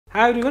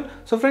Hi everyone.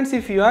 So friends,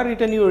 if you are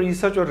written your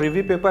research or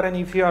review paper and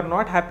if you are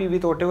not happy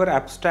with whatever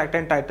abstract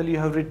and title you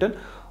have written,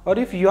 or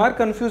if you are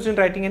confused in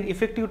writing an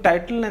effective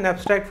title and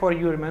abstract for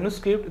your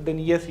manuscript, then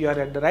yes, you are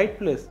at the right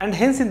place. And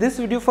hence in this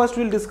video, first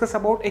we will discuss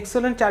about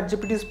excellent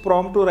ChatGPT's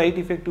prompt to write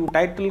effective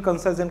title,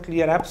 concise and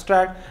clear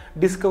abstract,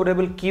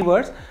 discoverable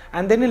keywords,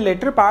 and then in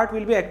later part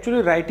we will be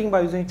actually writing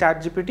by using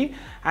ChatGPT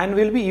and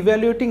we will be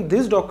evaluating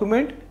this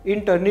document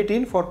in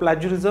Turnitin for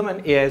plagiarism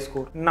and AI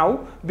score.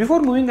 Now, before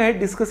moving ahead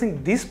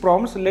discussing these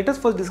prompts, let us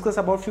first discuss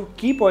about few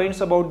key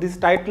points about this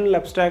title,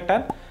 abstract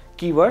and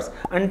keywords.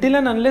 Until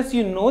and unless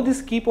you know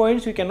these key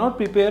points, you cannot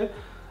prepare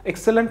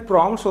excellent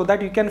prompts so that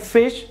you can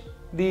fetch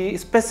the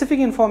specific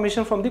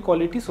information from the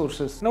quality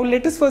sources. Now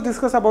let us first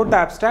discuss about the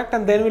abstract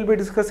and then we'll be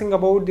discussing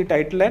about the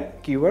title and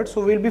keywords.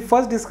 So we'll be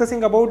first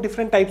discussing about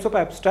different types of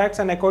abstracts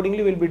and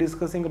accordingly we'll be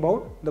discussing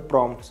about the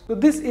prompts. So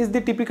this is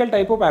the typical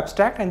type of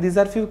abstract and these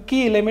are few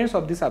key elements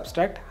of this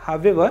abstract.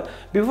 However,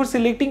 before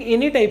selecting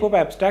any type of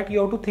abstract, you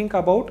have to think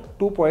about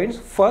 2 points.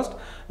 First,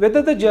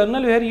 whether the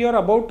journal where you are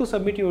about to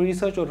submit your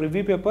research or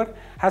review paper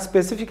has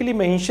specifically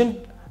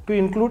mentioned to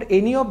include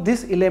any of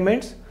these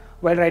elements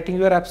while writing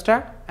your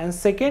abstract, and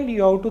second,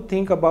 you have to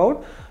think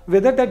about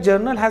whether that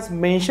journal has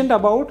mentioned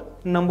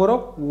about number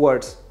of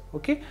words.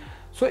 Okay,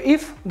 so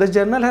if the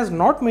journal has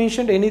not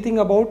mentioned anything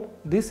about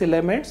these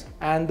elements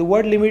and the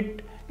word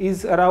limit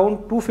is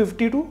around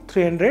 250 to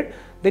 300,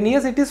 then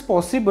yes, it is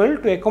possible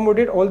to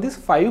accommodate all these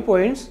 5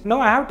 points. Now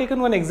I have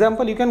taken one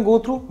example. You can go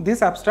through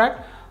this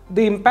abstract,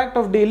 the impact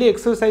of daily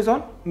exercise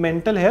on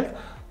mental health.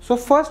 So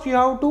first you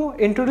have to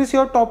introduce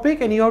your topic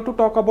and you have to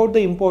talk about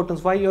the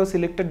importance, why you have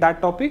selected that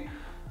topic,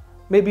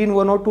 maybe in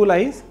 1 or 2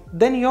 lines.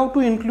 Then you have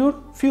to include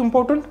few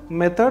important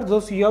methods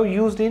those you have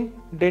used in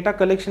data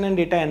collection and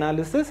data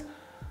analysis.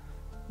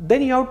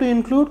 Then you have to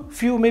include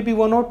few, maybe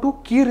 1 or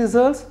 2 key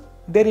results,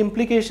 their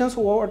implications,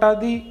 what are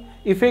the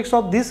effects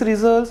of these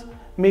results,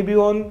 maybe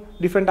on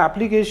different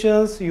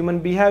applications, human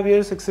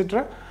behaviors,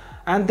 etc.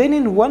 And then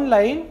in 1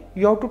 line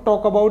you have to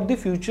talk about the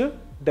future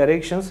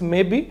directions.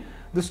 Maybe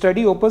the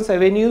study opens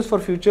avenues for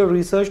future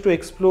research to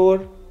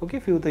explore, okay,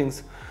 few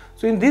things.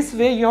 So in this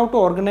way you have to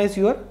organize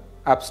your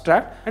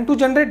abstract, and to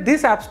generate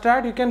this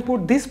abstract you can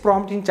put this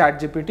prompt in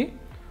ChatGPT.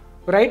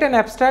 Write an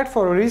abstract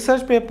for a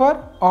research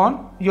paper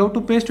on, you have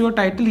to paste your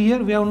title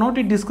here. We have not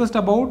yet discussed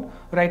about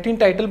writing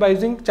title by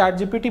using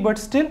ChatGPT, but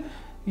still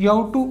you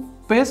have to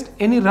paste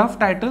any rough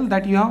title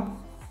that you have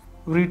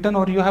written,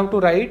 or you have to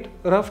write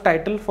rough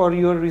title for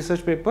your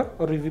research paper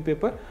or review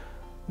paper.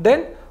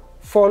 Then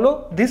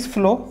follow this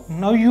flow.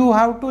 Now you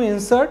have to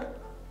insert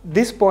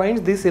these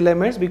points, these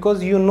elements,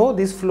 because you know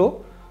this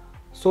flow.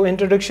 So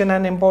introduction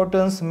and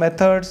importance,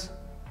 methods.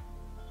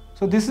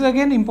 So this is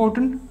again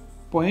important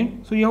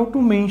point. So you have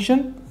to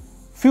mention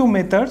few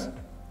methods,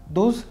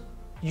 those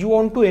you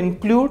want to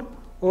include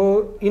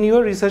in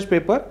your research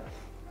paper.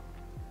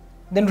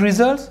 Then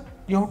results,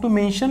 you have to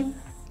mention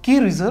key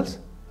results,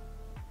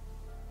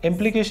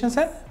 implications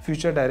and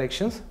future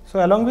directions.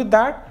 So along with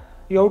that,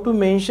 you have to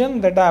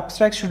mention that the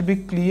abstract should be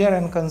clear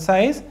and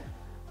concise.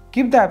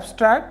 Keep the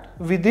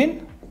abstract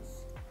within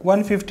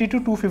 150 to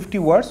 250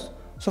 words.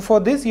 So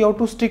for this you have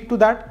to stick to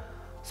that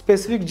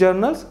specific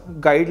journal's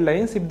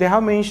guidelines. If they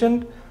have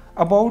mentioned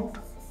about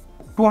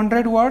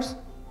 200 words,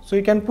 so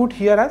you can put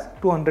here as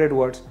 200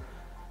 words,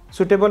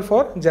 suitable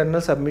for journal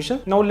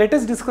submission. Now let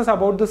us discuss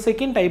about the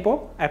second type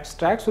of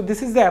abstract. So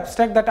this is the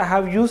abstract that I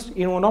have used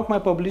in one of my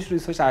published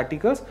research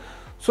articles.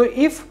 So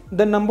if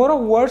the number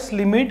of words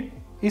limit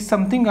is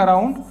something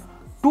around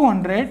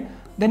 200,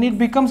 then it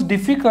becomes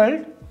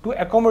difficult to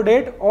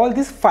accommodate all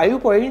these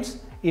 5 points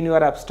in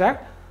your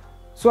abstract.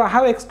 So I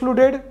have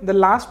excluded the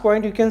last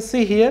point. You can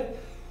see here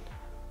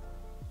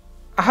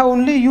I have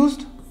only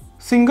used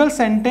single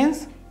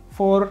sentence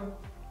for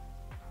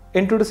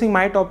introducing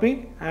my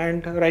topic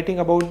and writing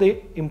about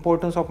the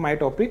importance of my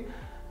topic,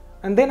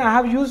 and then I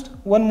have used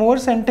one more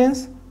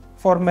sentence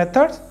for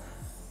methods,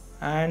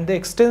 and the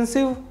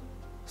extensive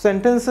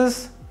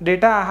sentences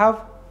data I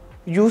have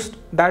used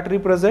that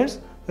represents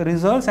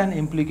results and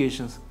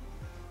implications.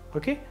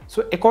 Okay,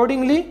 so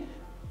accordingly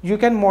you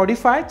can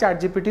modify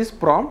ChatGPT's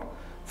prompt.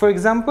 For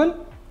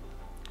example,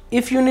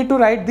 if you need to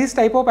write this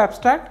type of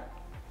abstract,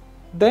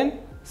 then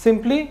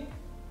simply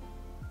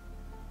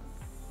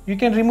you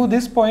can remove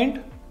this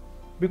point,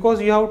 because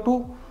you have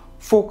to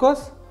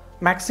focus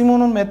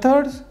maximum on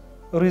methods,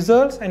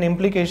 results and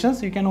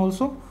implications. You can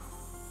also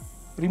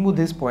remove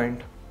this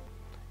point.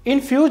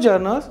 In few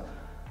journals,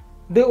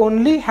 they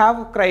only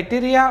have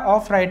criteria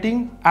of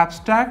writing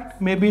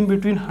abstract maybe in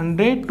between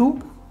 100 to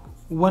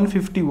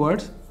 150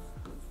 words.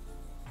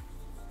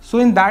 So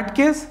in that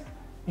case,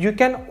 you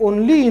can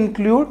only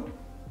include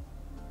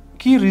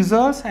key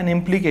results and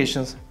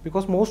implications,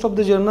 because most of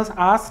the journals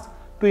ask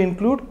to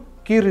include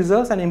key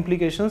results and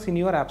implications in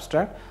your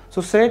abstract. So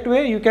straight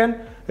away you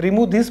can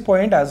remove this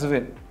point as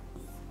well.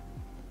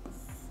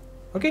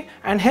 Okay,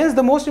 and hence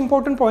the most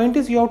important point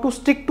is you have to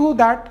stick to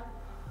that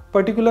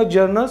particular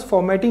journal's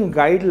formatting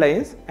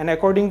guidelines, and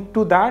according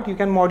to that you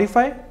can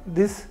modify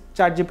this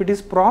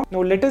ChatGPT's prompt.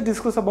 Now let us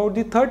discuss about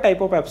the third type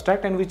of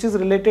abstract, and which is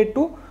related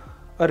to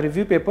a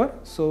review paper.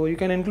 So you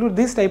can include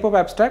this type of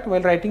abstract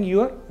while writing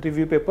your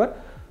review paper.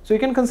 So you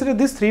can consider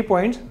these 3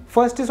 points.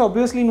 First is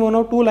obviously in 1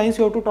 or 2 lines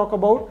you have to talk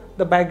about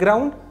the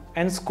background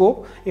and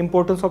scope,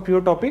 importance of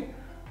your topic.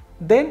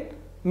 Then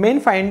main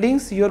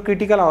findings, your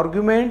critical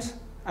arguments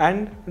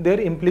and their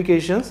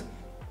implications.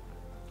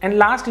 And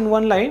last, in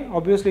 1 line,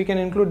 obviously you can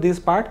include this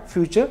part,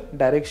 future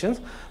directions.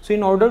 So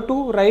in order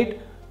to write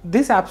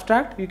this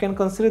abstract, you can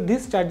consider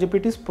this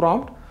ChatGPT's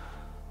prompt.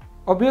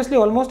 Obviously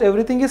almost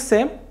everything is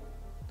same,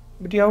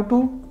 but you have to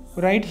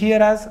write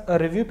here as a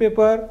review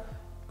paper,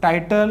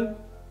 title,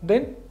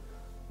 then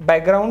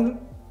background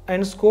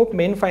and scope,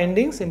 main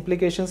findings,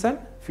 implications and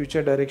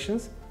future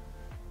directions.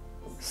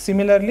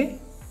 Similarly,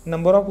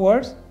 number of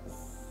words,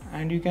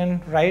 and you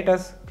can write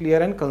as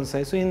clear and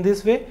concise. So in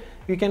this way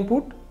you can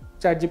put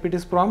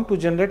ChatGPT's prompt to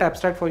generate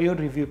abstract for your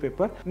review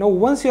paper. Now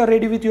once you are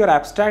ready with your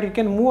abstract, you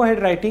can move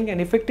ahead writing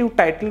an effective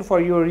title for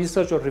your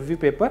research or review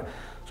paper.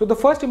 So the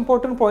first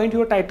important point,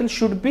 your title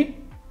should be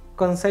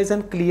concise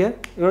and clear.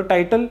 Your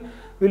title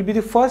will be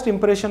the first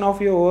impression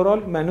of your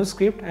overall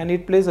manuscript, and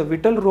it plays a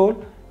vital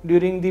role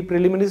during the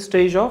preliminary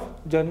stage of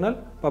journal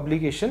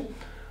publication.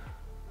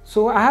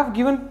 So I have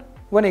given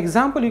one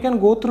example, you can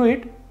go through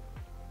it.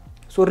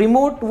 So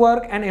remote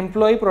work and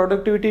employee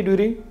productivity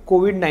during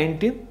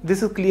COVID-19.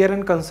 This is clear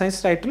and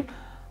concise title.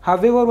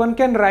 However, one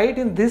can write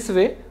in this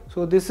way.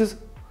 So this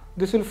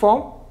will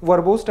form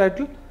verbose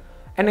title.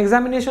 An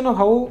examination of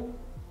how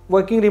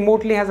working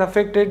remotely has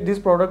affected these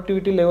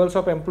productivity levels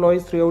of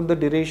employees throughout the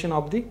duration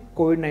of the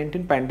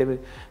COVID-19 pandemic.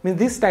 Means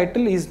this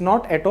title is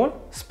not at all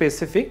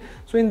specific.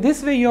 So in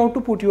this way you have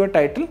to put your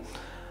title.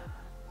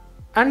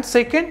 And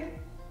second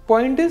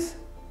point is,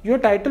 your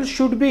title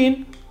should be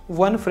in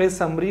 1 phrase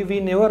summary.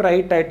 We never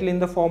write title in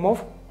the form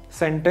of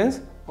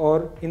sentence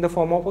or in the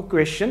form of a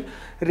question.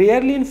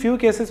 Rarely, in few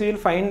cases, you will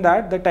find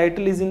that the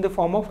title is in the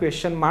form of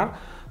question mark,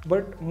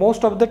 but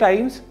most of the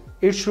times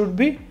it should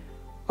be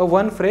a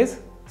 1 phrase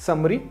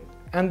summary,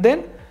 and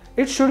then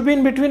it should be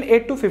in between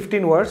 8 to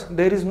 15 words.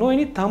 There is no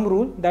any thumb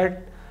rule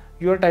that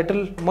your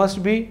title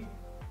must be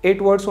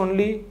 8 words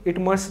only, it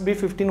must be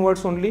 15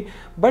 words only.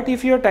 But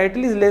if your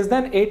title is less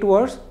than 8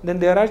 words, then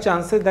there are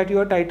chances that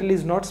your title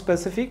is not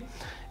specific.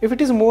 If it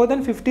is more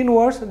than 15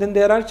 words, then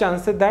there are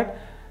chances that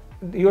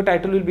your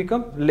title will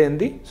become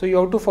lengthy. So you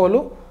have to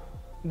follow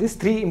these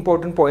 3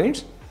 important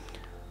points.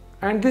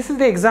 And this is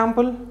the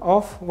example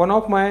of one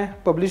of my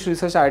published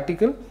research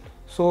article.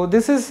 So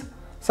this is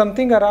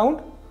something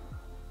around,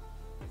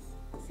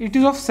 it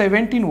is of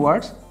 17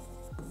 words.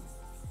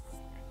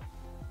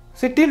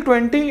 Say till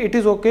 20 it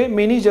is okay.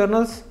 Many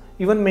journals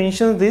even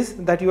mention this,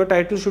 that your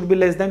title should be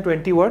less than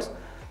 20 words,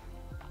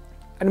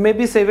 and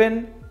maybe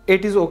 7,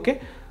 8 is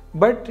okay.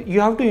 But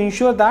you have to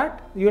ensure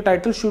that your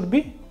title should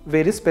be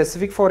very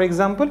specific. For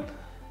example,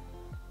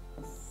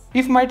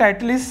 if my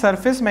title is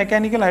surface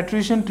mechanical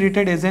attrition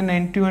treated as an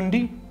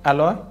N2N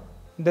alloy,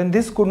 then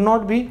this could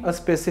not be a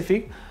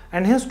specific,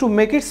 and hence to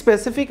make it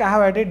specific I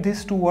have added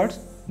these 2 words,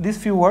 these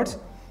few words.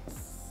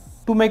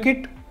 To make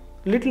it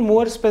little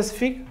more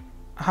specific,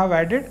 I have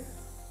added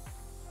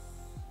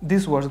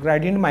these words,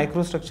 gradient,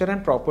 microstructure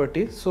and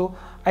properties. So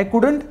I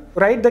couldn't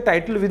write the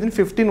title within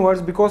 15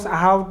 words because I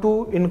have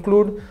to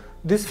include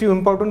these few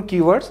important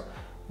keywords.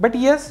 But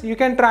yes, you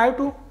can try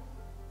to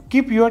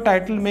keep your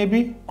title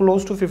maybe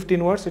close to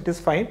 15 words, it is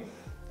fine.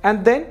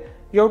 And then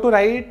you have to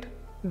write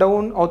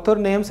down author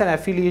names and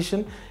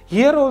affiliation.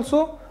 Here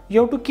also you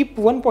have to keep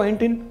one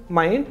point in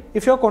mind.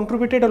 If you have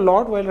contributed a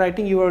lot while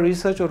writing your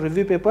research or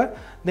review paper,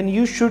 then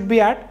you should be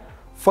at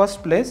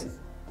first place.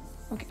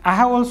 Okay. I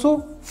have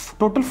also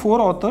total 4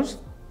 authors,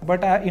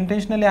 but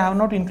intentionally I have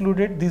not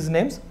included these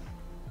names.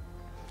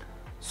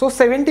 So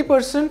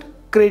 70%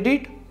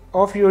 credit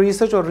of your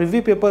research or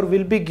review paper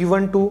will be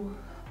given to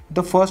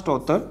the first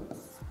author,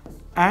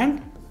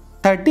 and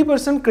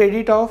 30%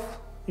 credit of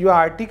your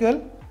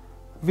article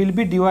will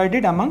be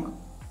divided among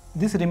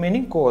these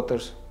remaining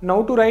co-authors.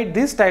 Now to write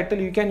this title,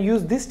 you can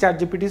use this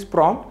ChatGPT's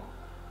prompt.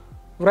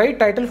 Write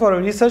title for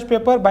a research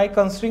paper by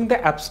considering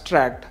the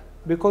abstract.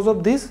 Because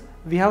of this,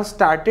 we have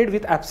started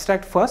with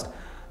abstract first.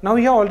 Now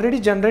you have already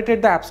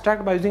generated the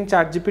abstract by using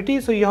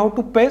ChatGPT, so you have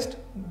to paste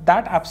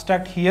that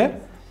abstract here.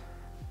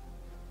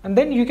 And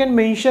then you can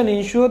mention,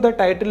 ensure the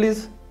title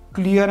is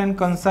clear and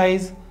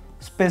concise,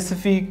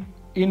 specific,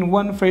 in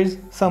 1 phrase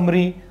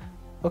summary.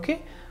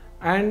 Okay,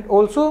 and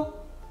also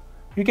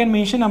you can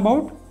mention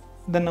about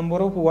the number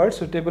of words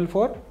suitable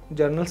for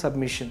journal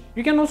submission.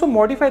 You can also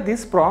modify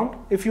this prompt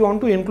if you want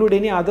to include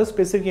any other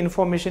specific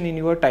information in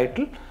your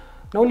title.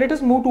 Now let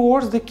us move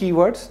towards the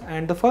keywords,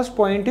 and the first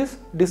point is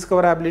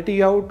discoverability.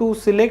 You have to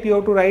select, you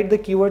have to write the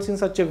keywords in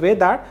such a way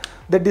that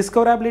the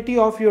discoverability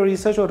of your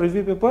research or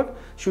review paper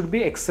should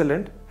be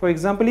excellent. For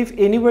example, if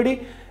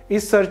anybody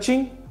is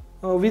searching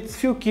with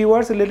few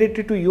keywords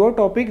related to your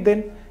topic,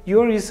 then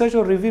your research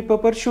or review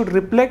paper should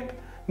reflect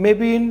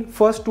maybe in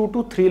first 2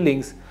 to 3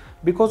 links.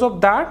 Because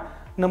of that,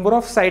 number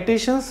of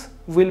citations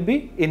will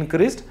be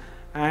increased,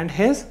 and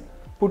hence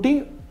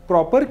putting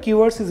proper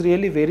keywords is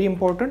really very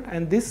important,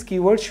 and this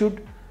keyword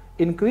should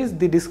increase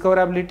the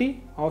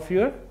discoverability of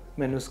your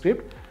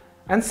manuscript.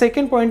 And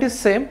second point is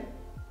same,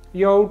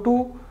 you have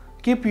to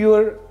keep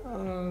your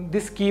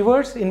these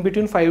keywords in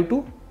between 5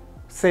 to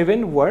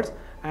 7 words,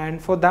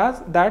 and for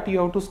that you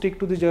have to stick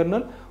to the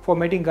journal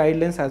formatting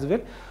guidelines as well.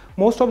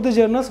 Most of the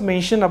journals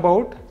mention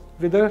about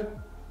whether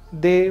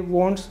they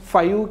want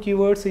 5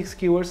 keywords, 6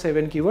 keywords,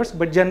 7 keywords,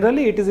 but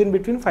generally it is in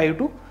between 5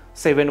 to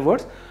 7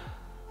 words.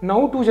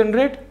 Now to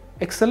generate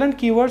excellent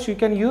keywords, you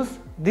can use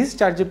this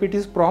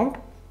ChatGPT's prompt,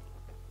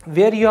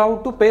 where you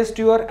have to paste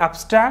your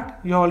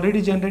abstract. You have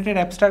already generated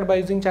abstract by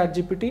using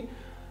ChatGPT,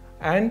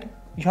 and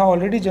you have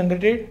already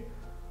generated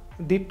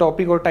the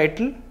topic or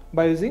title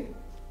by using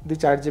the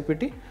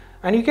ChatGPT,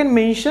 and you can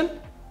mention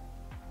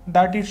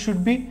that it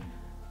should be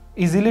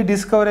easily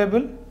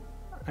discoverable,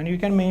 and you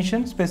can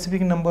mention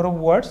specific number of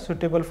words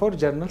suitable for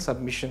journal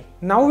submission.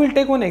 Now we'll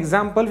take one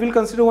example. We'll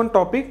consider one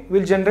topic.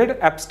 We'll generate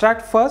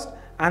abstract first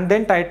and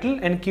then title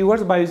and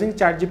keywords by using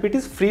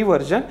ChatGPT's free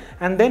version,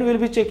 and then we'll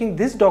be checking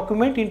this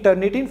document in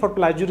Turnitin for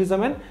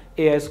plagiarism and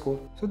AI score.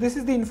 So this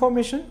is the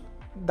information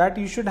that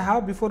you should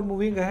have before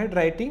moving ahead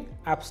writing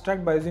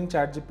abstract by using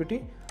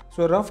ChatGPT.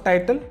 So rough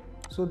title,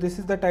 so this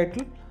is the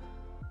title.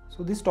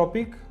 So this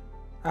topic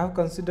I have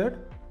considered.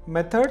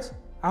 Methods,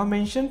 I have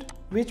mentioned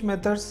which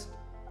methods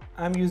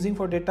I am using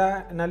for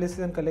data analysis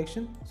and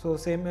collection. So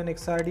same and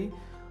XRD,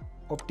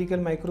 optical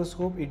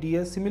microscope,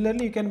 EDS.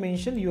 Similarly, you can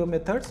mention your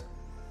methods,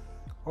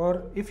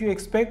 or if you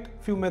expect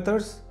few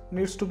methods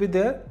needs to be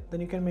there, then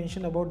you can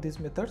mention about these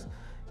methods.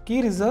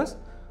 Key results,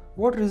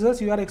 what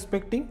results you are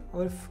expecting,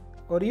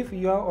 or if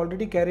you have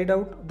already carried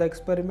out the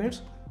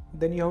experiments,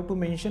 then you have to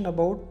mention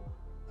about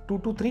 2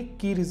 to 3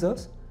 key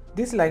results.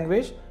 This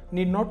language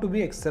need not to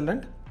be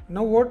excellent.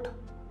 Now what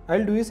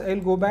I'll do is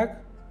I'll go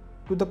back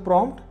to the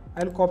prompt.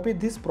 I'll copy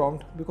this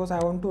prompt because I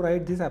want to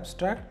write this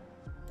abstract.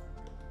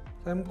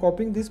 So I'm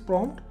copying this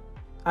prompt.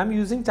 I'm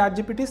using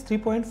ChatGPT's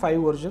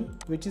 3.5 version,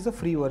 which is a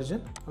free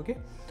version. Okay,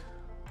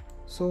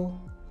 so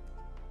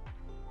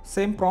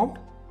same prompt.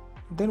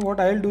 Then what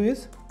I'll do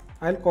is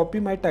I'll copy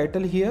my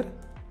title here.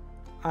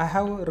 I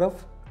have a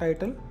rough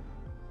title,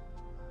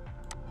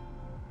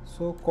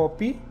 so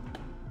copy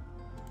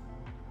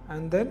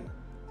and then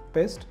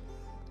paste.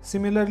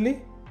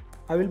 Similarly,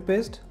 I will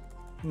paste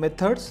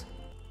methods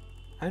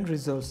and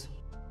results.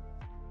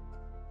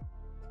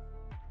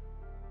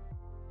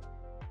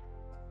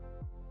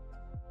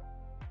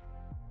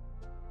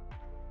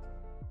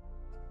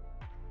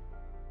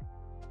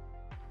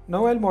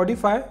 Now I'll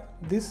modify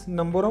this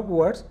number of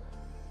words.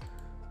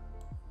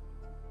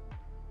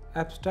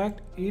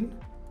 Abstract in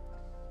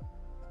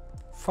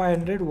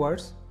 500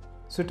 words,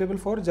 suitable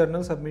for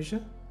journal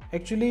submission.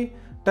 Actually,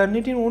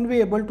 Turnitin won't be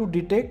able to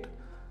detect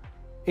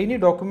any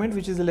document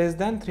which is less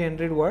than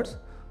 300 words.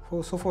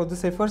 So for the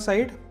safer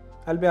side,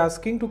 I'll be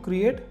asking to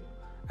create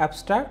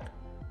abstract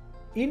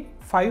in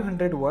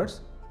 500 words,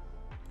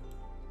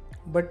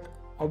 but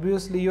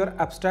obviously your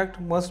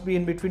abstract must be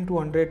in between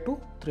 200 to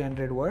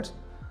 300 words.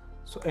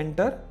 So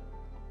enter.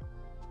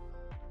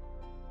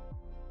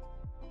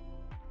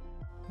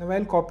 Now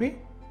I'll copy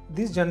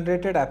this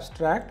generated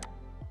abstract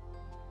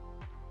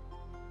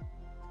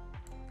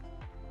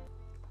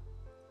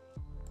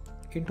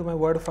into my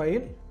Word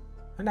file,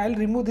 and I'll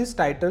remove these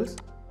titles.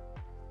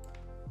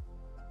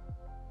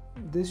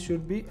 This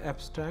should be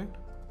abstract,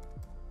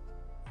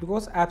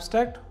 because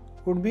abstract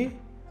would be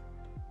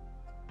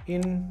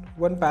in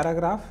one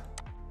paragraph.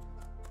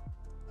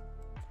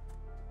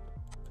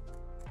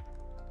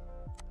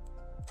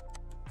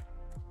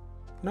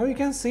 Now you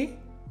can see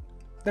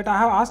that I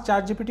have asked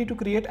ChatGPT to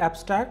create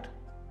abstract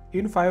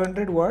in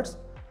 500 words,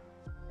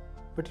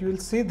 but you will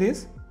see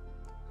this.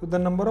 So the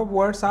number of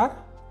words are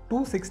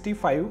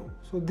 265.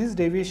 So this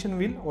deviation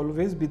will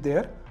always be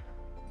there.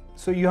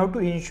 So you have to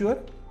ensure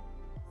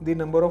the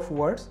number of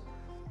words.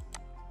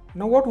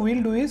 Now what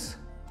we'll do is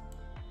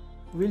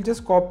we'll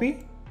just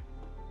copy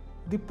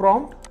the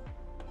prompt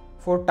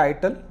for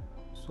title.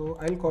 So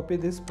I'll copy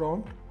this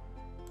prompt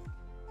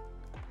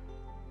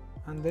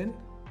and then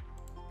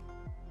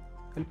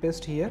I'll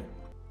paste here.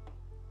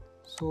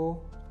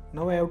 So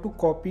now I have to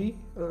copy,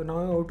 now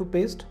I have to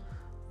paste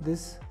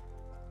this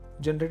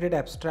generated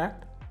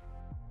abstract.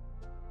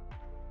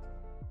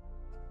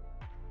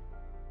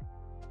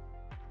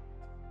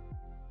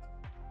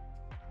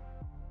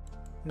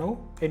 Now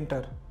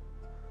enter.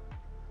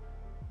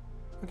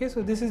 Okay,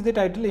 so this is the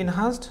title: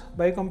 enhanced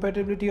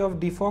biocompatibility of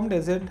deformed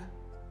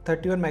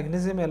Z31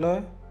 magnesium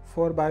alloy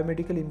for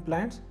biomedical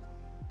implants.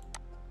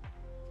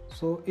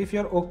 So if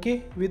you are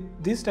okay with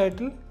this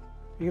title,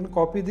 you can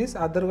copy this.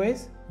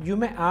 Otherwise, you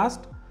may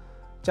ask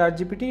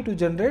ChatGPT to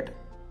generate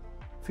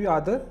few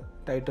other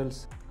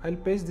titles. I'll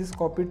paste this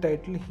copied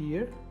title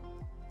here.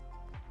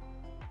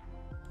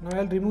 Now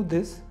I'll remove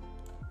this.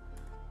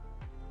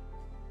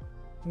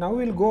 Now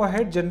we'll go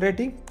ahead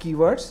generating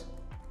keywords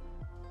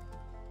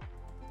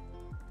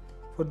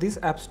for this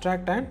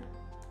abstract and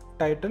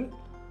title.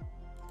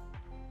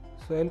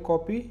 So I'll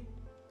copy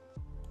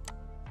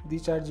the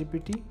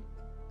ChatGPT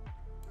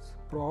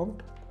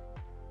prompt.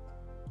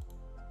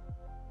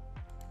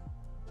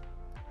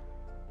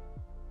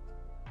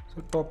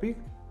 So topic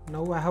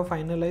Now I have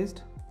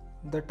finalized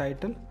the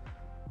title.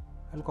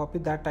 I'll copy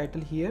that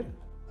title here.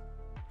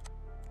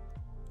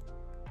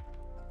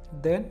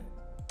 Then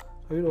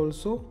I will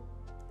also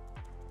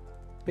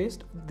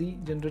paste the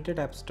generated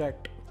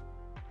abstract.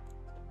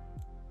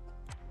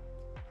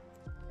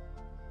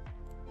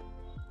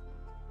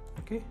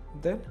 Okay,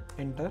 then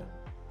enter.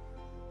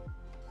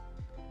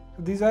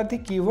 So these are the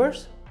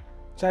keywords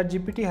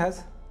ChatGPT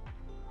has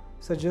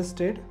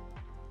suggested.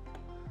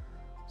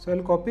 So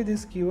I'll copy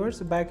these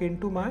keywords back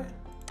into my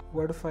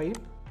Word file.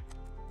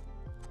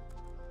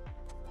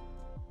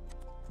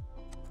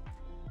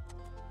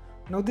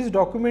 Now this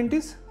document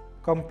is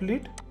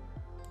complete,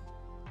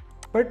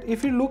 but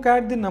if you look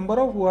at the number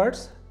of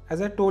words,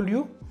 as I told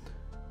you,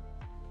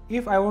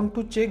 if I want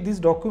to check these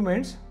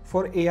documents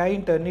for AI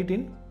in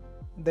Turnitin,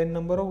 then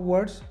number of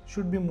words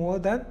should be more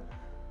than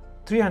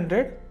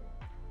 300,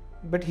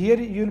 but here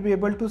you will be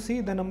able to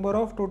see the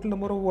total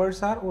number of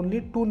words are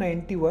only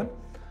 291,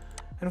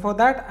 and for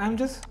that I am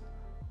just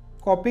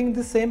copying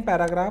the same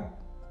paragraph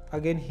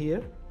again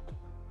here.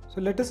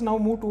 So let us now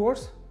move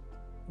towards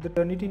the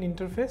Turnitin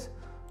interface.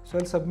 So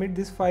I'll submit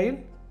this file.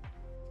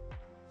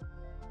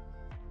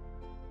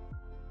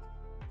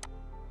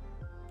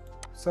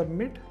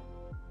 Submit.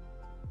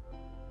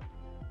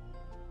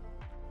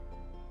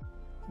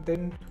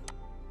 Then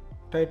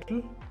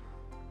title,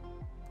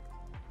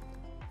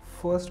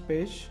 first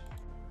page,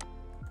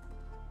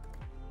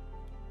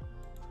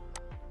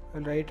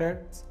 I'll write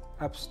as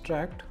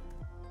abstract,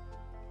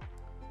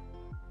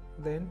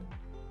 then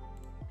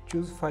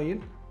choose file,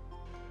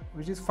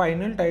 which is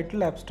final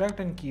title, abstract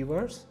and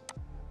keywords,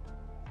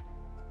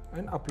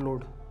 and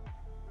upload.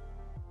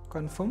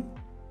 Confirm.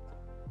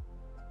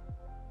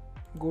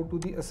 Go to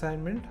the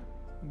assignment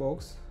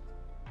box.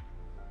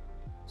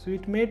 So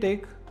it may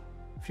take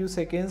few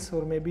seconds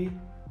or maybe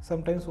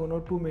sometimes 1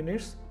 or 2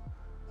 minutes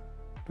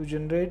to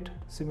generate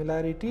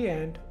similarity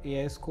and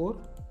AI score.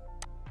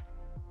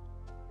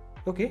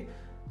 Okay,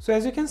 so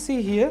as you can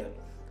see here,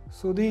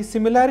 so the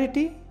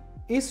similarity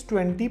is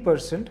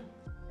 20%.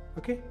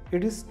 Okay,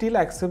 it is still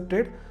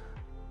accepted,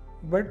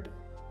 but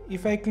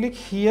if I click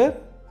here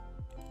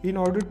in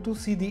order to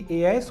see the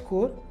AI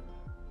score,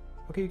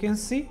 okay, you can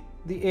see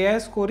the AI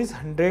score is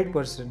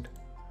 100%.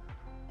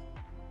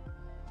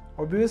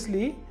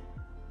 Obviously,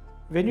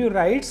 when you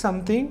write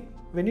something,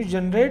 when you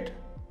generate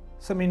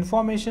some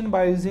information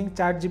by using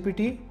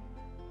ChatGPT,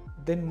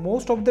 then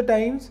most of the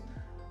times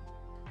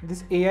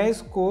this AI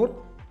score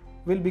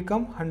will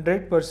become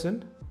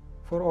 100%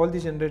 for all the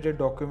generated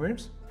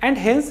documents. And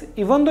hence,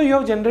 even though you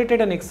have generated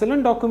an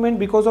excellent document,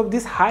 because of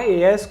this high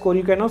AI score,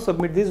 you cannot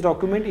submit this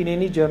document in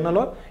any journal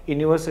or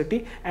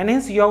university, and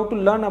hence you have to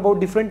learn about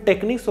different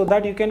techniques so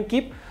that you can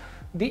keep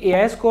the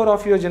AI score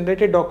of your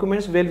generated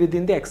documents well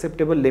within the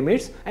acceptable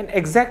limits. And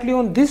exactly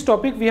on this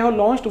topic, we have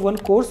launched one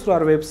course through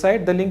our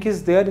website. The link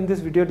is there in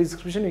this video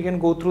description. You can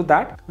go through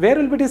that, where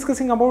we'll be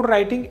discussing about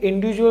writing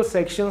individual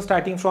sections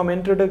starting from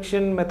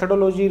introduction,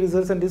 methodology,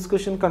 results and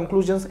discussion,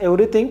 conclusions,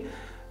 everything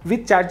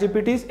with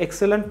ChatGPT's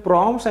excellent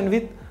prompts and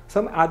with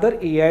some other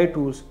AI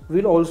tools.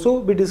 We'll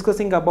also be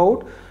discussing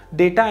about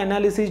data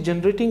analysis,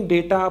 generating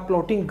data,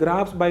 plotting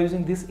graphs by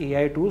using this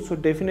AI tool. So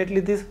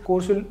definitely this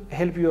course will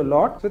help you a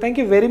lot. So thank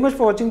you very much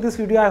for watching this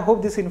video. I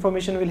hope this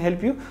information will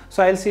help you.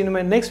 So I'll see you in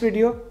my next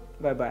video.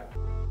 Bye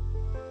bye.